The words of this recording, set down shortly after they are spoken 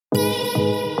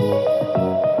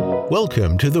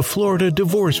Welcome to the Florida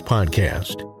Divorce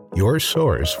Podcast, your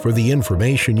source for the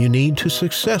information you need to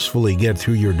successfully get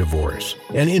through your divorce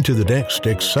and into the next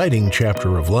exciting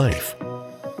chapter of life.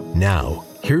 Now,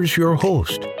 here's your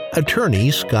host,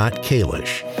 Attorney Scott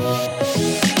Kalish.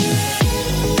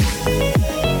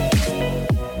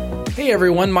 Hey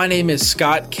everyone, my name is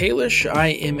Scott Kalish.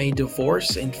 I am a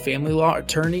divorce and family law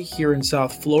attorney here in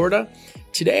South Florida.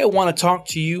 Today I want to talk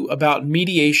to you about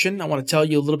mediation. I want to tell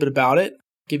you a little bit about it,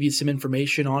 give you some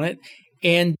information on it,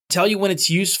 and tell you when it's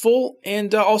useful,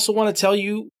 and also want to tell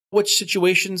you which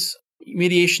situations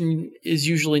mediation is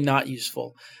usually not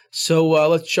useful. So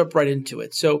let's jump right into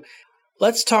it. So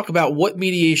let's talk about what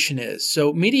mediation is.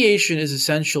 So mediation is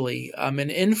essentially an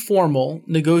informal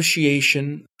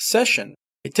negotiation session.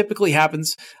 It typically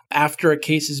happens after a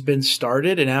case has been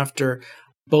started and after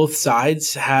both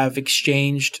sides have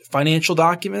exchanged financial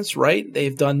documents, right?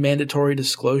 They've done mandatory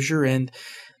disclosure and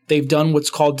they've done what's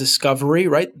called discovery,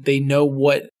 right? They know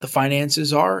what the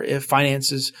finances are, if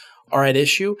finances are at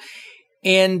issue.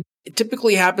 And it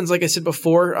typically happens, like I said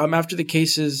before, after the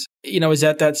case is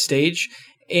at that stage.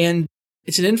 And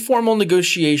it's an informal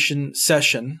negotiation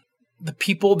session. The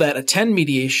people that attend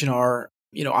mediation are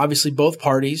obviously both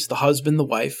parties, the husband, the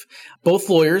wife, both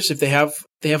lawyers, if they have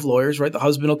lawyers, right? The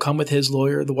husband will come with his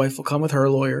lawyer, the wife will come with her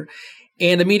lawyer,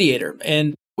 and a mediator.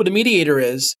 And what a mediator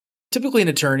is, typically an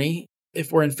attorney, if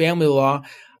we're in family law,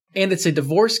 and it's a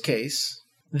divorce case,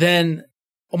 then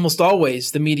almost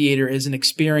always the mediator is an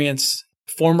experienced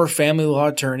former family law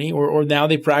attorney, or now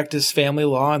they practice family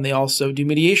law and they also do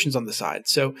mediations on the side.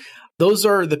 So those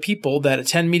are the people that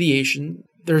attend mediation.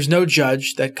 There's no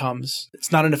judge that comes.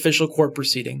 It's not an official court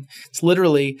proceeding. It's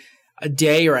literally a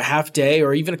day or a half day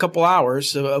or even a couple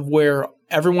hours of where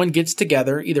everyone gets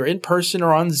together, either in person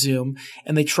or on Zoom,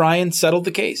 and they try and settle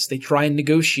the case. They try and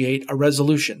negotiate a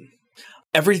resolution.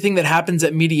 Everything that happens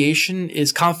at mediation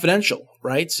is confidential,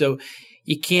 right? So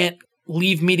you can't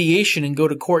leave mediation and go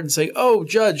to court and say, oh,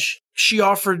 judge, she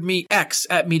offered me X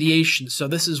at mediation, so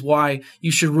this is why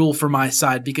you should rule for my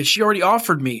side because she already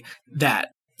offered me that.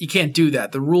 You can't do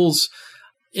that. The rules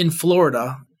in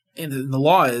Florida, and the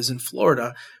law is in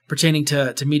Florida pertaining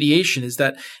to mediation, is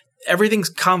that everything's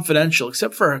confidential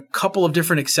except for a couple of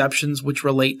different exceptions which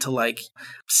relate to like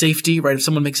safety, right? If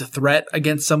someone makes a threat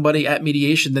against somebody at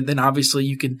mediation, then obviously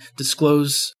you can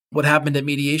disclose what happened at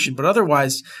mediation. But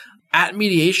otherwise, at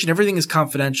mediation, everything is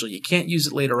confidential. You can't use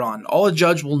it later on. All a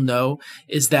judge will know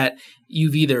is that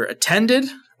you've either attended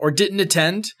or didn't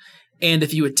attend. And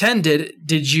if you attended,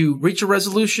 did you reach a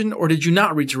resolution or did you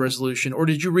not reach a resolution? Or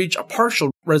did you reach a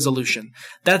partial resolution?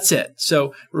 That's it.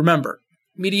 So remember,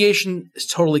 mediation is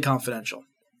totally confidential.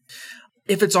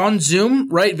 If it's on Zoom,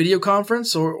 right, video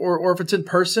conference, or if it's in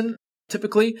person,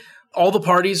 typically all the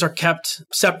parties are kept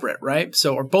separate, right?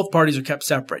 So, or both parties are kept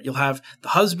separate. You'll have the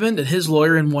husband and his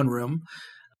lawyer in one room.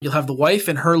 You'll have the wife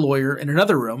and her lawyer in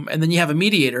another room, and then you have a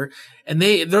mediator, and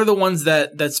they're the ones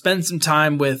that spend some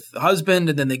time with the husband,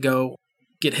 and then they go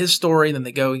get his story, and then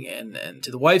they go and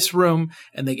to the wife's room,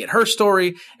 and they get her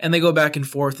story, and they go back and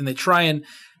forth, and they try and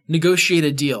negotiate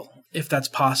a deal, if that's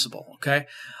possible, okay?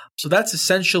 So that's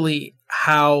essentially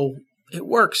how it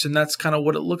works, and that's kind of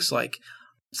what it looks like.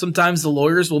 Sometimes the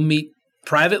lawyers will meet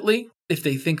privately if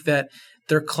they think that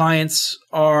their clients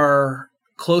are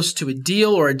close to a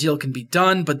deal or a deal can be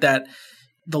done, but that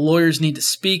the lawyers need to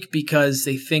speak because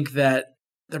they think that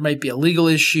there might be a legal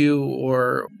issue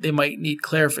or they might need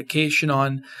clarification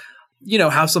on,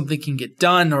 how something can get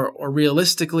done or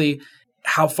realistically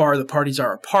how far the parties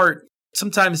are apart.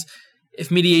 Sometimes if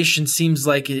mediation seems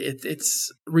like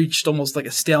it's reached almost like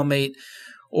a stalemate,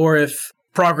 or if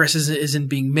progress isn't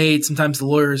being made, sometimes the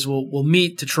lawyers will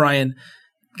meet to try and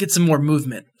get some more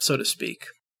movement, so to speak.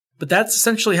 But that's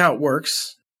essentially how it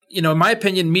works. In my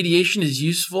opinion, mediation is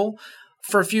useful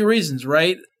for a few reasons,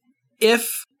 right?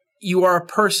 If you are a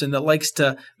person that likes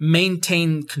to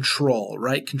maintain control,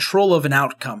 right? Control of an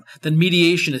outcome, then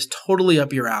mediation is totally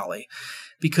up your alley.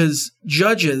 Because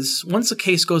judges, once a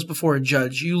case goes before a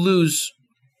judge, you lose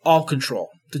all control.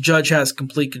 The judge has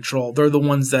complete control. They're the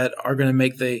ones that are going to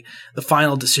make the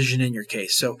final decision in your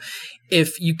case. So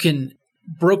if you can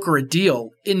broker a deal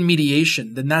in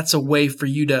mediation, then that's a way for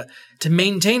you to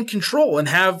maintain control and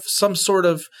have some sort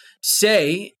of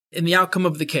say in the outcome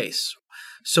of the case.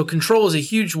 So control is a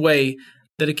huge way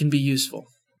that it can be useful.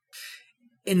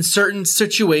 In certain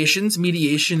situations,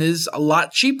 mediation is a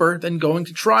lot cheaper than going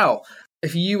to trial.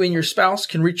 If you and your spouse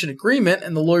can reach an agreement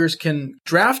and the lawyers can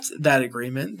draft that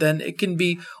agreement, then it can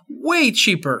be way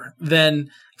cheaper than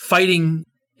fighting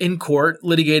in court,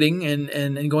 litigating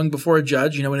and going before a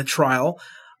judge, in a trial.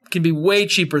 It can be way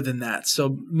cheaper than that.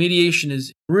 So mediation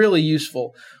is really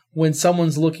useful when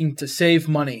someone's looking to save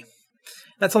money.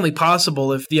 That's only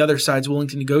possible if the other side's willing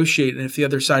to negotiate and if the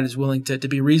other side is willing to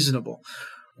be reasonable.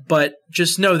 But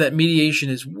just know that mediation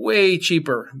is way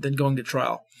cheaper than going to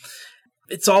trial.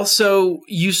 It's also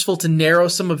useful to narrow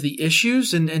some of the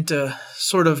issues and to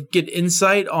sort of get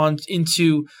insight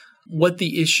into what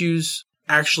the issues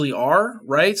actually are,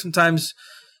 right? Sometimes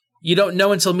you don't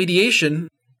know until mediation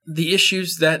the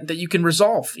issues that you can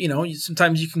resolve.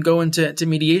 Sometimes you can go into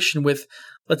mediation with,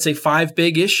 let's say, 5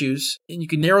 big issues, and you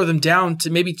can narrow them down to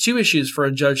maybe 2 issues for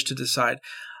a judge to decide.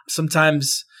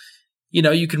 Sometimes,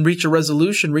 you can reach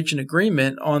an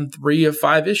agreement on 3 of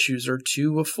 5 issues or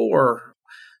 2 of 4.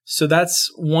 So that's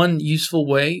one useful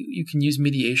way you can use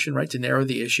mediation, right, to narrow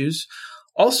the issues.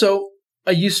 Also,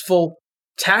 a useful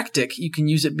tactic you can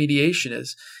use at mediation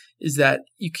is that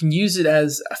you can use it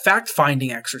as a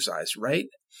fact-finding exercise, right?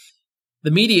 The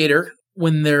mediator,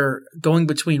 when they're going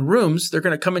between rooms, they're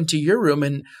going to come into your room,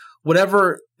 and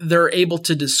whatever they're able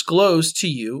to disclose to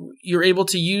you, you're able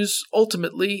to use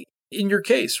ultimately in your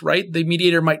case, right? The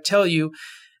mediator might tell you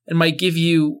and might give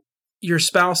you your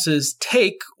spouse's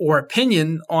take or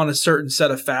opinion on a certain set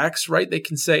of facts, right? They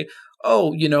can say,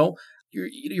 oh,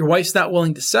 your wife's not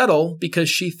willing to settle because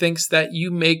she thinks that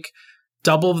you make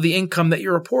double of the income that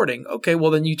you're reporting. Okay,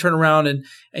 well, then you turn around and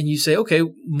you say, okay,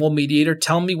 well, mediator,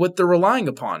 tell me what they're relying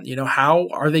upon. How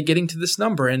are they getting to this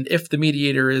number? And if the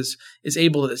mediator is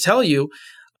able to tell you,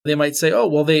 they might say, oh,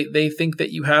 well, they think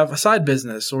that you have a side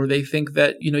business, or they think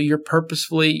that, you're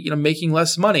purposefully, making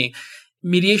less money.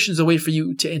 Mediation is a way for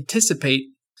you to anticipate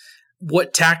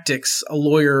what tactics a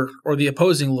lawyer or the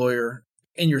opposing lawyer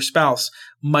and your spouse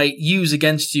might use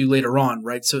against you later on,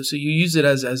 right? So you use it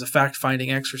as a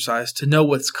fact-finding exercise to know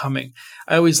what's coming.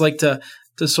 I always like to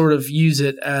sort of use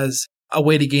it as a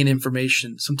way to gain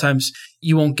information. Sometimes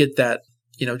you won't get that,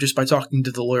 just by talking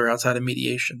to the lawyer outside of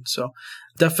mediation. So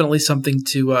definitely something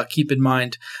to keep in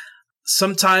mind.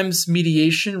 Sometimes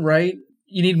mediation, right,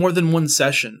 you need more than one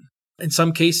session. In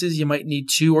some cases, you might need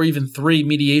 2 or even 3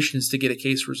 mediations to get a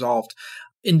case resolved.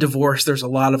 In divorce, there's a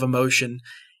lot of emotion.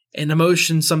 And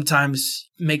emotion sometimes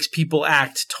makes people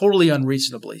act totally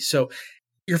unreasonably. So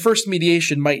your first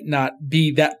mediation might not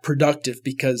be that productive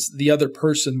because the other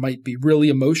person might be really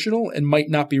emotional and might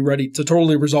not be ready to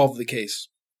totally resolve the case.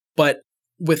 But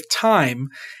with time,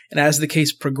 and as the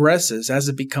case progresses, as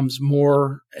it becomes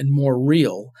more and more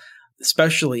real,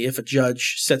 especially if a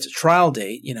judge sets a trial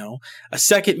date, a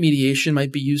second mediation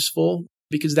might be useful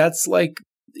because that's like,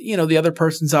 the other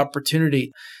person's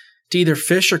opportunity to either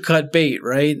fish or cut bait,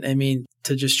 right? I mean,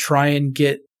 to just try and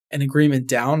get an agreement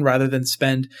down rather than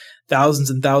spend thousands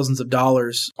and thousands of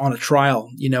dollars on a trial.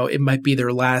 It might be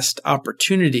their last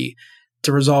opportunity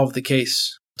to resolve the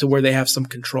case to where they have some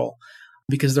control,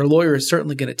 because their lawyer is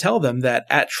certainly going to tell them that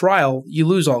at trial, you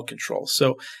lose all control.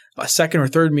 So a second or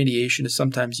third mediation is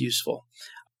sometimes useful.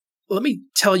 Let me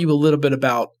tell you a little bit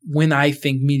about when I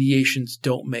think mediations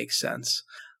don't make sense.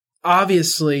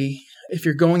 Obviously, if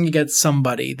you're going against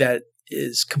somebody that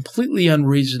is completely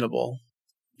unreasonable,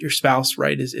 your spouse,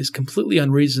 right, is completely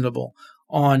unreasonable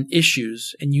on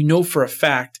issues, and for a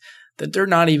fact that they're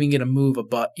not even going to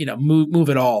move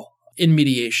at all in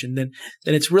mediation, then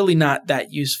it's really not that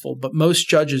useful. But most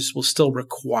judges will still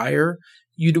require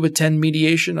you to attend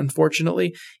mediation,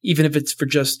 unfortunately, even if it's for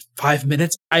just 5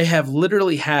 minutes. I have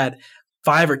literally had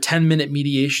 5 or 10-minute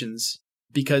mediations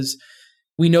because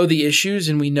we know the issues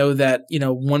and we know that,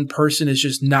 one person is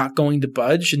just not going to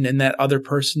budge, and that other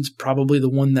person's probably the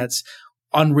one that's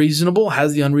unreasonable,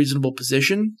 has the unreasonable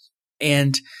position.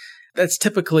 And that's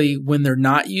typically when they're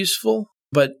not useful.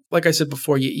 But like I said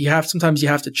before, sometimes you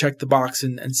have to check the box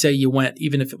and say you went,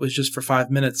 even if it was just for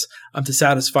 5 minutes, to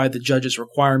satisfy the judge's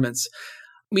requirements.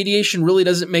 Mediation really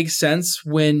doesn't make sense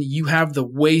when you have the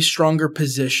way stronger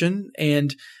position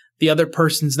and the other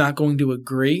person's not going to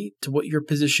agree to what your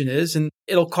position is, and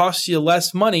it'll cost you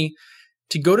less money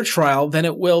to go to trial than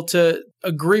it will to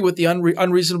agree with the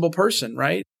unreasonable person,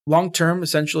 right? Long term,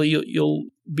 essentially, you'll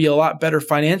be a lot better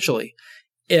financially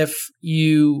if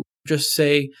you just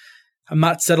say, I'm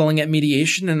not settling at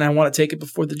mediation and I want to take it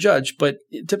before the judge. But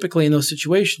typically in those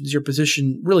situations, your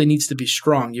position really needs to be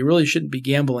strong. You really shouldn't be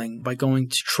gambling by going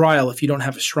to trial if you don't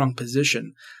have a strong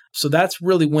position. So that's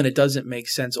really when it doesn't make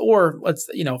sense. Or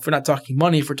if we're not talking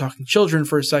money, if we're talking children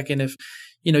for a second, if,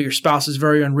 your spouse is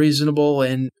very unreasonable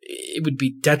and it would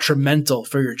be detrimental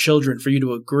for your children for you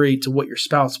to agree to what your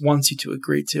spouse wants you to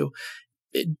agree to,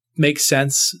 it makes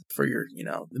sense for your,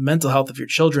 the mental health of your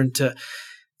children to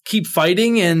keep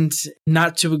fighting and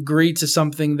not to agree to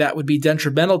something that would be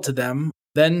detrimental to them.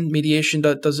 Then mediation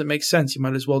doesn't make sense. You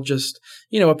might as well just,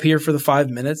 appear for the 5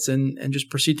 minutes and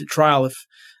just proceed to trial if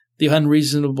the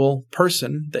unreasonable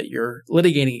person that you're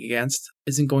litigating against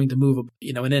isn't going to move,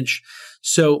 an inch.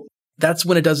 So that's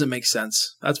when it doesn't make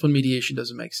sense. That's when mediation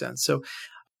doesn't make sense. So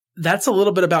that's a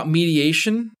little bit about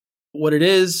mediation, what it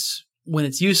is, when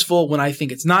it's useful, when I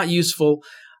think it's not useful.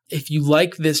 If you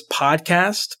like this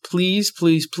podcast, please,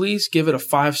 please, please give it a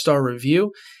 5-star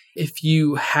review. If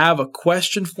you have a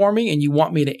question for me and you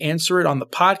want me to answer it on the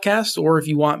podcast, or if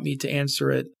you want me to answer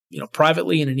it,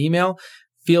 privately in an email,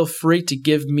 feel free to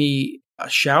give me a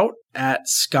shout at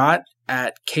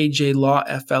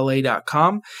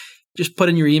scott@kjlawfla.com. Just put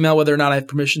in your email whether or not I have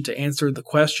permission to answer the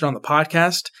question on the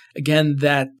podcast. Again,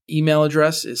 that email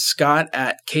address is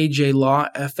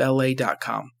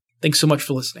scott@kjlawfla.com. Thanks so much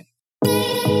for listening.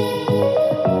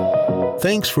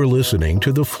 Thanks for listening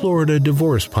to the Florida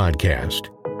Divorce Podcast.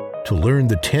 To learn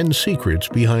the 10 secrets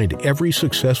behind every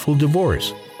successful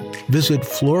divorce, visit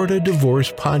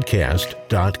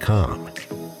floridadivorcepodcast.com.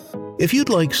 If you'd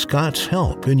like Scott's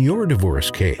help in your divorce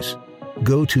case,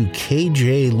 go to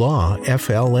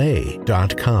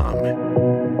kjlawfla.com.